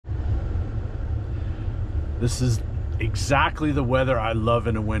This is exactly the weather I love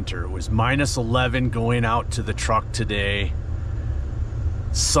in the winter. It was -11 going out to the truck today.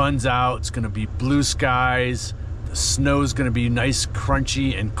 Sun's out, it's gonna be blue skies. The snow's gonna be nice,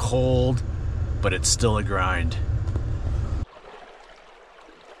 crunchy and cold, but it's still a grind.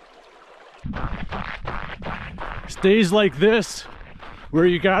 It's days like this where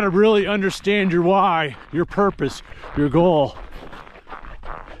you gotta really understand your why, your purpose, your goal.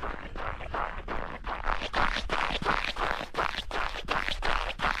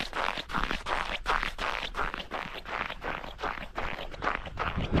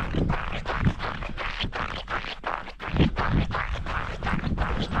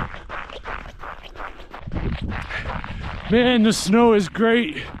 Man, the snow is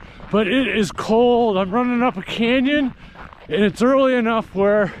great, but it is cold. I'm running up a canyon and it's early enough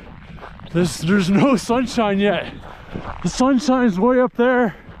where there's no sunshine yet. The sunshine's way up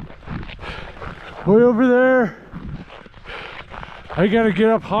there, way over there. I gotta get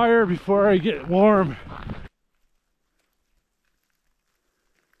up higher before I get warm.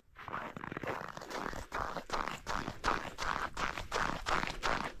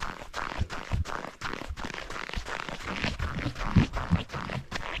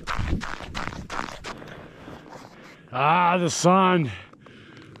 Ah, the sun.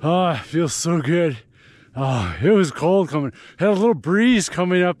 Oh, it feels so good. Oh, it was cold coming. Had a little breeze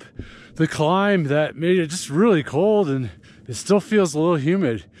coming up the climb that made it just really cold, and it still feels a little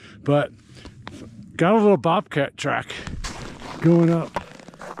humid, but got a little bobcat track going up.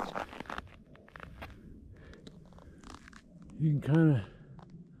 You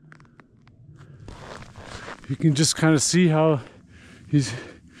can just kind of see how he's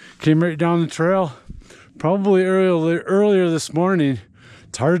came right down the trail. Probably earlier this morning.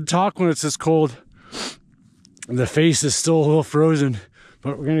 It's hard to talk when it's this cold. The face is still a little frozen,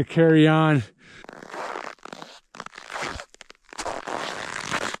 but we're gonna carry on.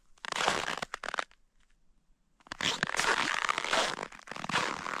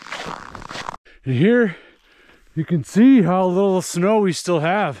 And here you can see how little snow we still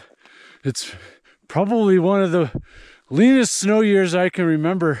have. It's probably one of the leanest snow years I can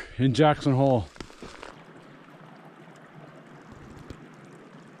remember in Jackson Hole.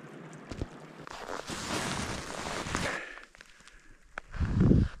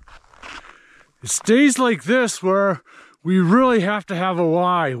 It's days like this where we really have to have a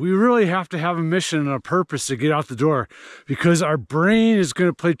why. We really have to have a mission and a purpose to get out the door, because our brain is going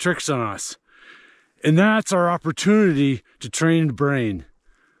to play tricks on us. And that's our opportunity to train the brain.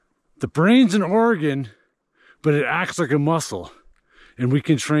 The brain's an organ, but it acts like a muscle, and we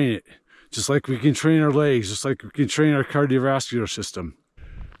can train it. Just like we can train our legs, just like we can train our cardiovascular system.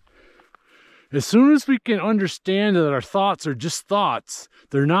 As soon as we can understand that our thoughts are just thoughts,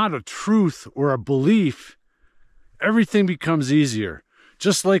 they're not a truth or a belief, everything becomes easier.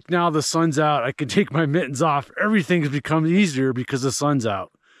 Just like now the sun's out, I can take my mittens off. Everything's become easier because the sun's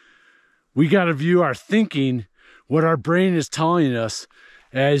out. We got to view our thinking, what our brain is telling us,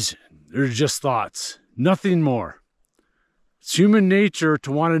 as they're just thoughts, nothing more. It's human nature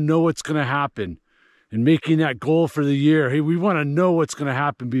to want to know what's going to happen. And making that goal for the year. Hey, we want to know what's going to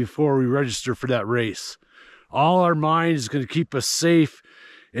happen before we register for that race. All our mind is going to keep us safe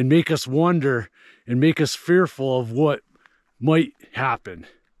and make us wonder and make us fearful of what might happen.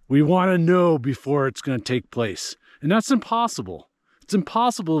 We want to know before it's going to take place. And that's impossible. It's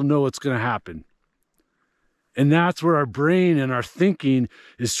impossible to know what's going to happen. And that's where our brain and our thinking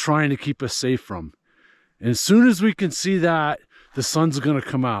is trying to keep us safe from. And as soon as we can see that, the sun's going to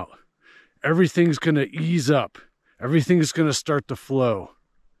come out. Everything's going to ease up. Everything's going to start to flow.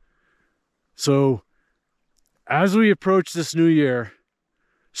 So as we approach this new year,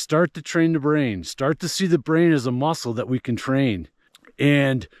 start to train the brain. Start to see the brain as a muscle that we can train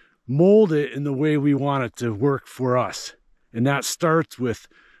and mold it in the way we want it to work for us. And that starts with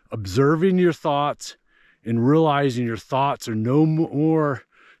observing your thoughts and realizing your thoughts are no more,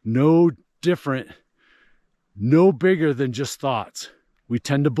 no different, no bigger than just thoughts. We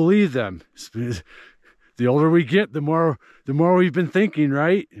tend to believe them. The older we get, the more we've been thinking,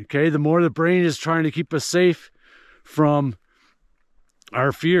 right? Okay, the more the brain is trying to keep us safe from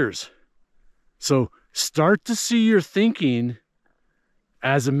our fears. So start to see your thinking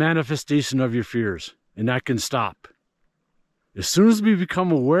as a manifestation of your fears, and that can stop. As soon as we become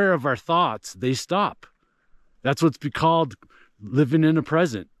aware of our thoughts, they stop. That's what's called living in the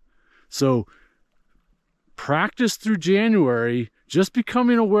present. So practice through January, just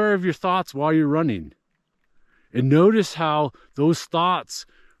becoming aware of your thoughts while you're running. And notice how those thoughts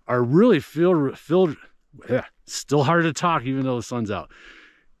are really filled, still hard to talk even though the sun's out.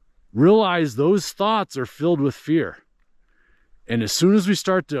 realize those thoughts are filled with fear. And as soon as we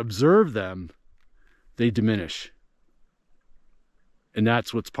start to observe them, they diminish. And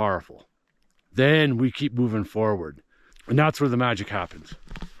that's what's powerful. Then we keep moving forward. And that's where the magic happens.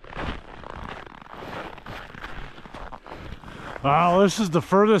 Wow, this is the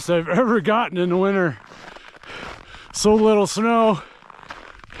furthest I've ever gotten in the winter. So little snow.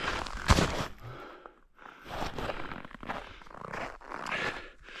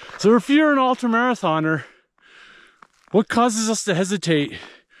 So if you're an ultramarathoner, what causes us to hesitate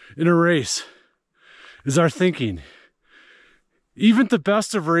in a race is our thinking. Even the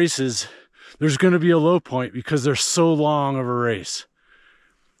best of races, there's going to be a low point because they're so long of a race.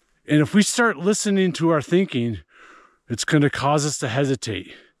 And if we start listening to our thinking, it's going to cause us to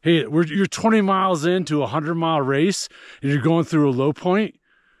hesitate. Hey, you're 20 miles into a 100-mile race and you're going through a low point.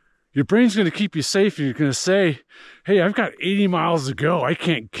 Your brain's going to keep you safe and you're going to say, hey, I've got 80 miles to go. I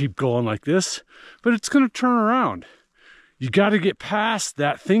can't keep going like this. But it's going to turn around. You got to get past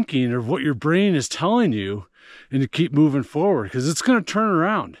that thinking of what your brain is telling you and to keep moving forward because it's going to turn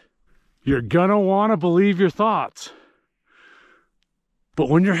around. You're going to want to believe your thoughts. But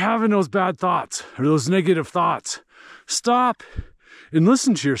when you're having those bad thoughts or those negative thoughts, stop and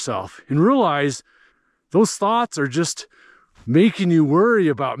listen to yourself and realize those thoughts are just making you worry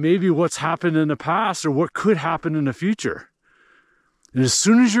about maybe what's happened in the past or what could happen in the future. And as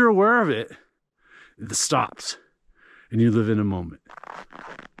soon as you're aware of it, it stops and you live in a moment.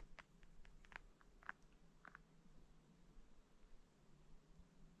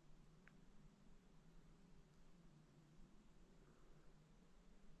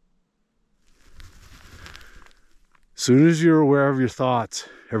 As soon as you're aware of your thoughts,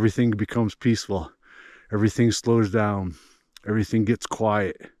 everything becomes peaceful. Everything slows down. Everything gets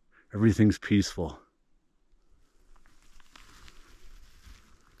quiet. Everything's peaceful.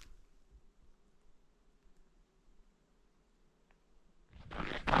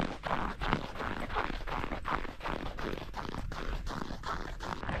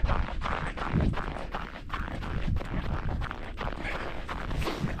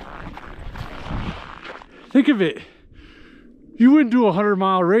 Think of it. You wouldn't do a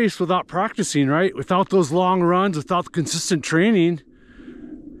 100-mile race without practicing, right? Without those long runs, without consistent training.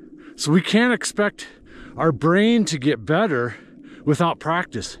 So we can't expect our brain to get better without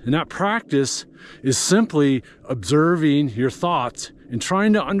practice. And that practice is simply observing your thoughts and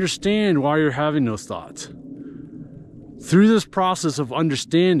trying to understand why you're having those thoughts. Through this process of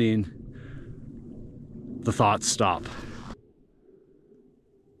understanding, the thoughts stop.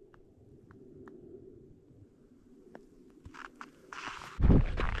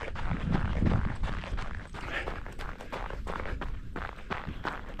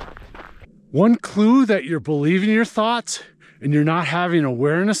 One clue that you're believing your thoughts and you're not having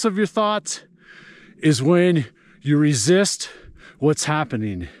awareness of your thoughts is when you resist what's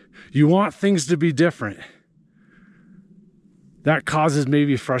happening. You want things to be different. That causes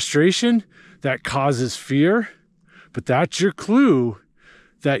maybe frustration, that causes fear, but that's your clue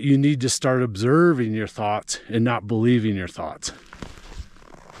that you need to start observing your thoughts and not believing your thoughts.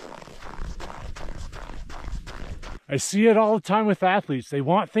 I see it all the time with athletes. They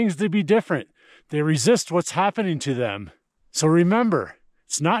want things to be different. They resist what's happening to them. So remember,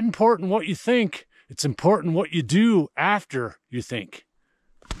 it's not important what you think. It's important what you do after you think.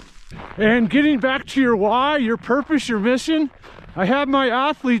 And getting back to your why, your purpose, your mission, I have my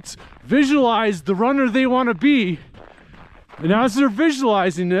athletes visualize the runner they want to be. And as they're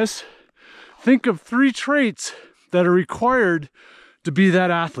visualizing this, think of 3 traits that are required to be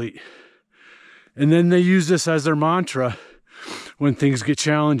that athlete. And then they use this as their mantra when things get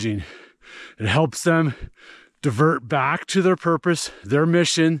challenging. It helps them divert back to their purpose, their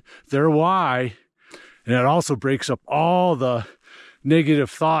mission, their why. And it also breaks up all the negative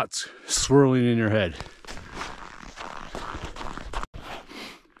thoughts swirling in your head.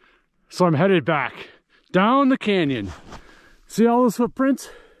 So I'm headed back down the canyon. See all those footprints?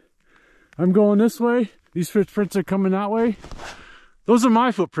 I'm going this way. These footprints are coming that way. Those are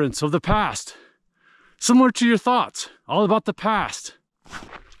my footprints of the past. Similar to your thoughts, all about the past.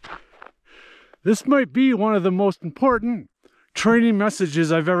 This might be one of the most important training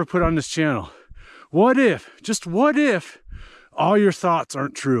messages I've ever put on this channel. What if, just what if, all your thoughts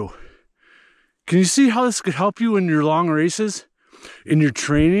aren't true? Can you see how this could help you in your long races, in your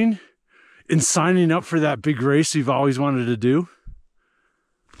training, in signing up for that big race you've always wanted to do?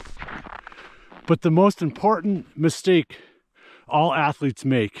 But the most important mistake all athletes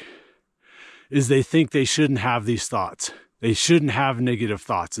make is they think they shouldn't have these thoughts. They shouldn't have negative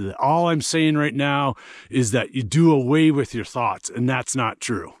thoughts. All I'm saying right now is that you do away with your thoughts, and that's not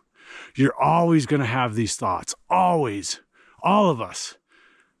true. you're always going to have these thoughts. Always. All of us.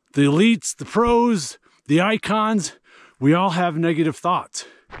 The elites, the pros, the icons, we all have negative thoughts.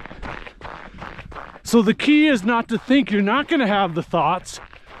 So the key is not to think you're not going to have the thoughts,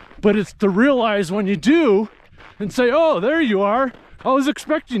 but it's to realize when you do and say, oh, there you are. I was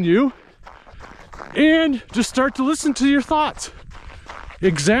expecting you. And just start to listen to your thoughts.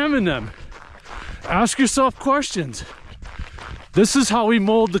 Examine them. Ask yourself questions. This is how we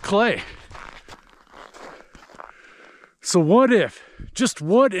mold the clay. So what if, just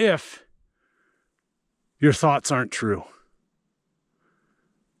what if, your thoughts aren't true?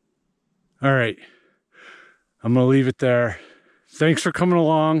 All right, I'm gonna leave it there. Thanks for coming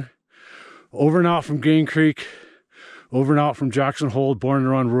along. Over and out from Game Creek, over and out from Jackson Hole, Born to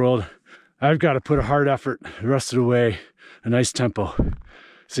Run World. I've got to put a hard effort the rest of the way, a nice tempo.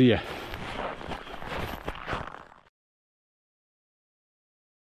 See ya.